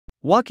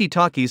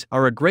Walkie-talkies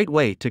are a great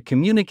way to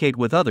communicate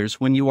with others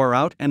when you are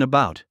out and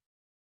about.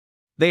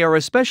 They are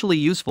especially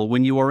useful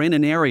when you are in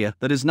an area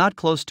that is not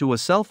close to a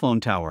cell phone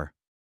tower.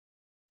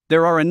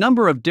 There are a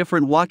number of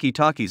different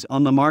walkie-talkies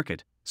on the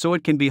market, so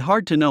it can be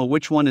hard to know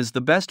which one is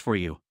the best for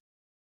you.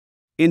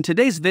 In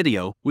today's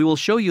video, we will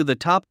show you the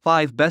top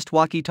 5 best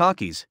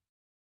walkie-talkies.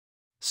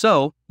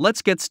 So,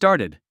 let's get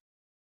started.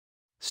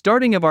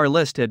 Starting of our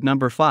list at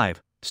number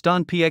 5,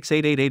 Ston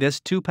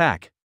PX888S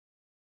 2-pack.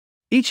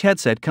 Each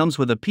headset comes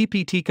with a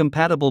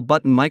PPT-compatible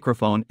button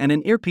microphone and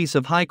an earpiece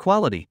of high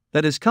quality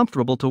that is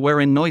comfortable to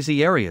wear in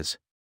noisy areas.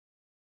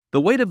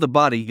 The weight of the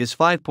body is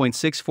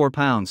 5.64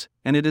 pounds,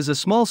 and it is a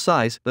small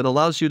size that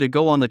allows you to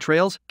go on the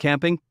trails,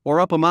 camping,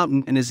 or up a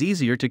mountain and is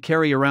easier to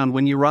carry around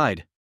when you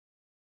ride.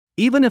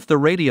 Even if the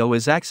radio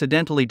is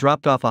accidentally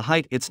dropped off a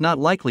height, it's not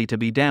likely to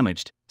be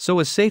damaged,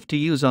 so is safe to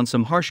use on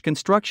some harsh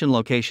construction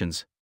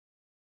locations.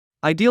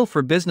 Ideal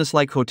for business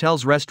like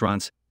hotels,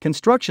 restaurants,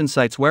 construction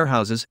sites,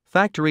 warehouses,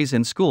 factories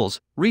and schools,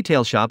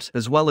 retail shops,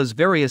 as well as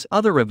various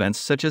other events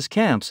such as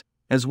camps,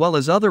 as well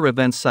as other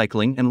events,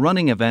 cycling and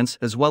running events,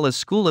 as well as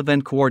school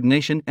event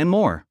coordination and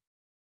more.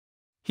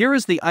 Here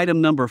is the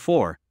item number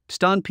 4,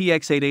 Ston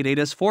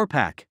PX888S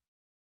 4-pack.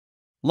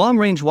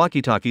 Long-range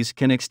walkie-talkies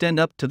can extend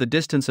up to the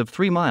distance of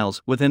 3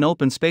 miles within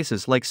open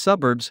spaces like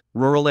suburbs,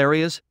 rural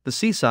areas, the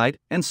seaside,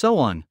 and so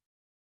on.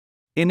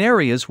 In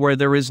areas where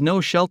there is no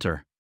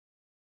shelter.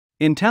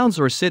 In towns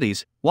or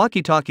cities,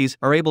 walkie-talkies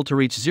are able to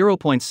reach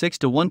 0.6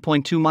 to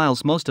 1.2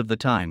 miles most of the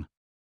time.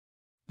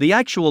 The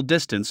actual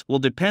distance will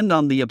depend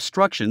on the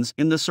obstructions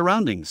in the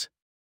surroundings.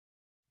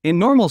 In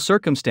normal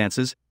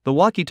circumstances, the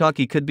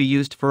walkie-talkie could be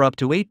used for up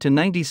to 8 to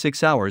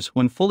 96 hours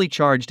when fully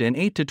charged and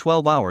 8 to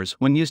 12 hours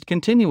when used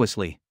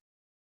continuously.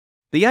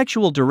 The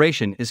actual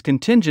duration is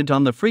contingent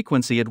on the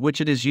frequency at which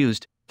it is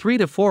used. 3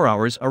 to 4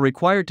 hours are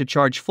required to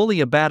charge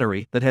fully a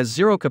battery that has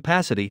zero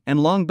capacity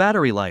and long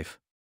battery life.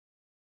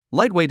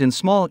 Lightweight and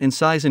small in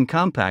size and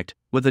compact,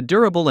 with a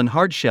durable and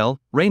hard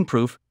shell,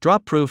 rainproof,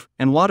 drop-proof,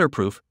 and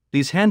waterproof,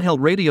 these handheld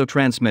radio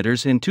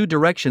transmitters in 2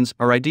 directions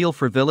are ideal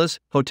for villas,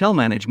 hotel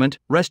management,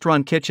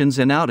 restaurant kitchens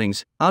and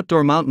outings,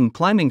 outdoor mountain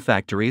climbing,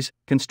 factories,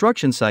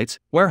 construction sites,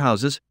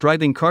 warehouses,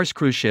 driving cars,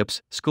 cruise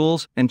ships,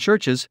 schools and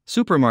churches,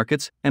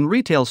 supermarkets and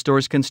retail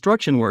stores,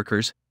 construction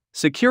workers,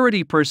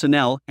 security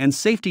personnel, and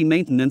safety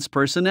maintenance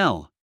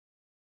personnel.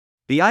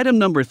 The item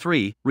number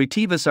 3,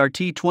 Retevis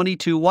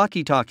RT22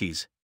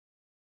 walkie-talkies.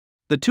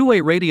 The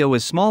two-way radio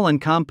is small and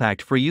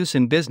compact for use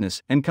in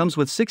business and comes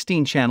with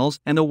 16 channels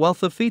and a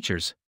wealth of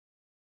features.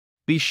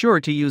 Be sure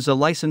to use a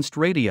licensed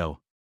radio.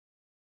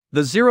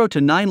 The 0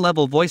 to 9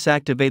 level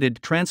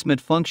voice-activated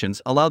transmit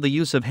functions allow the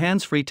use of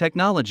hands-free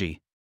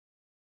technology.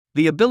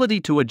 The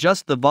ability to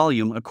adjust the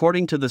volume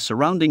according to the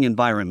surrounding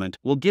environment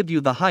will give you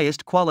the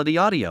highest quality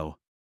audio.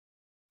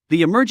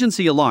 The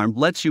emergency alarm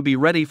lets you be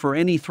ready for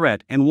any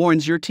threat and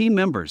warns your team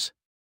members.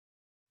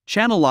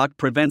 Channel lock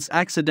prevents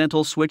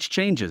accidental switch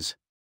changes.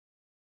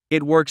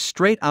 It works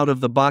straight out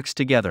of the box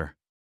together.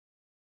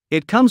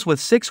 It comes with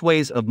 6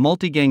 ways of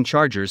multi-gang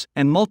chargers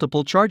and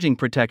multiple charging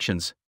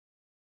protections.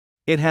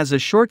 It has a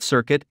short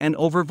circuit and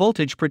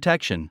overvoltage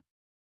protection.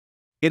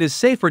 It is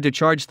safer to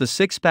charge the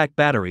 6-pack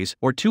batteries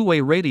or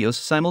two-way radios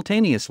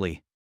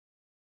simultaneously.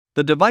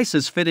 The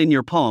devices fit in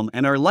your palm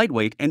and are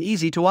lightweight and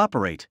easy to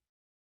operate.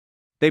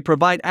 They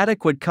provide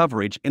adequate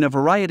coverage in a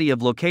variety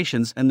of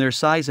locations, and their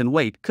size and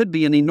weight could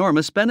be an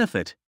enormous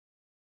benefit.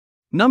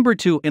 Number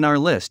 2 in our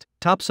list,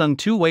 Topsung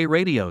two-way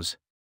radios.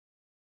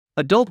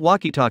 Adult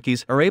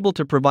walkie-talkies are able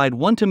to provide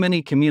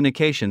one-to-many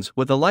communications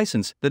with a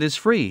license that is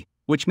free,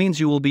 which means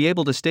you will be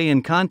able to stay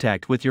in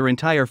contact with your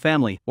entire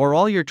family or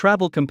all your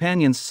travel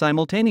companions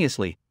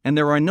simultaneously, and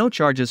there are no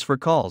charges for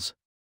calls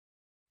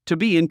to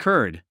be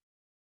incurred.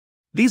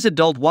 These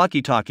adult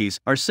walkie-talkies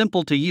are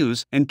simple to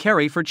use and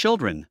carry for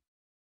children.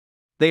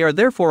 They are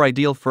therefore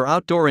ideal for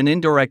outdoor and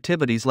indoor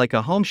activities like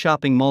a home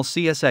shopping mall,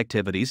 CS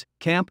activities,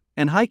 camp,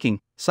 and hiking,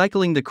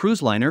 cycling, the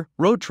cruise liner,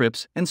 road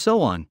trips, and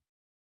so on.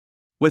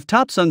 With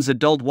Topsung's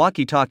adult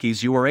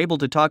walkie-talkies, you are able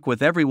to talk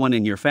with everyone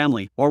in your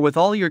family or with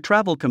all your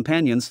travel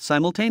companions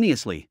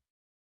simultaneously.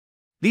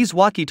 These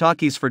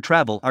walkie-talkies for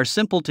travel are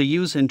simple to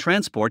use and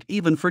transport,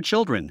 even for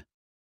children.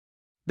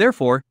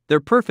 Therefore, they're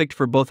perfect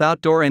for both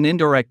outdoor and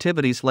indoor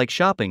activities like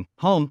shopping,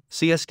 home,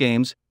 CS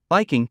games,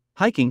 biking,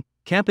 hiking,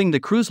 camping, the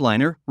cruise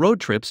liner,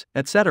 road trips,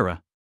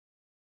 etc.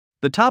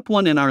 The top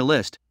one in our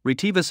list,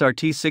 Retevis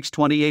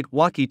RT628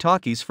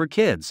 walkie-talkies for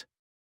kids.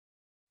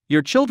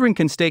 Your children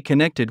can stay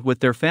connected with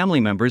their family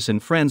members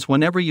and friends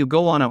whenever you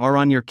go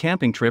on your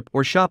camping trip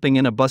or shopping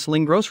in a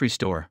bustling grocery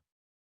store.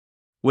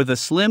 With a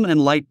slim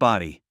and light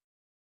body,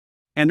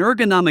 an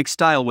ergonomic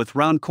style with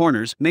round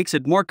corners makes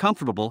it more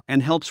comfortable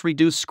and helps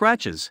reduce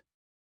scratches.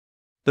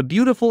 The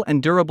beautiful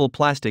and durable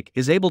plastic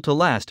is able to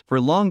last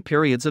for long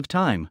periods of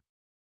time.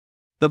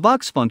 The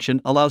Vox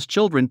function allows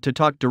children to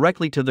talk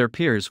directly to their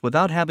peers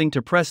without having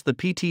to press the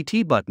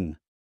PTT button.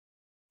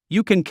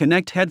 You can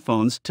connect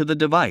headphones to the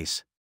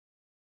device.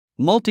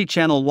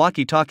 Multi-channel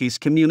walkie-talkies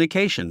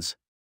communications.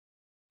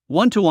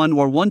 One-to-one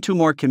or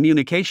one-to-more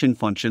communication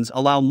functions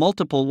allow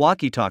multiple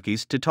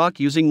walkie-talkies to talk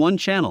using one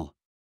channel.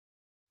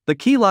 The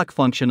key lock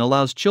function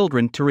allows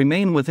children to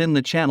remain within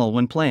the channel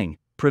when playing,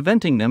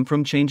 preventing them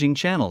from changing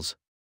channels.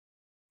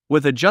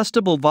 With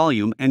adjustable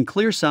volume and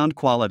clear sound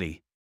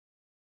quality.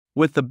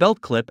 With the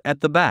belt clip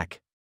at the back.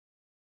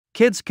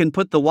 Kids can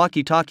put the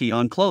walkie-talkie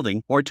on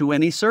clothing or to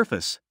any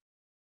surface.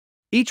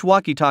 Each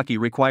walkie-talkie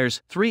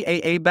requires 3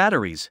 AA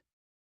batteries.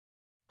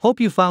 Hope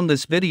you found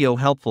this video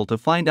helpful to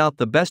find out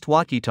the best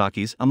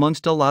walkie-talkies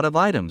amongst a lot of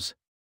items.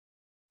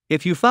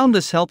 If you found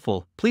this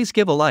helpful, please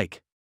give a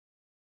like.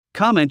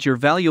 Comment your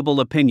valuable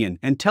opinion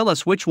and tell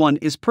us which one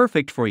is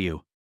perfect for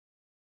you.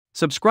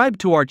 Subscribe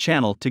to our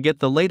channel to get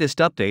the latest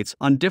updates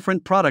on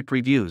different product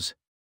reviews.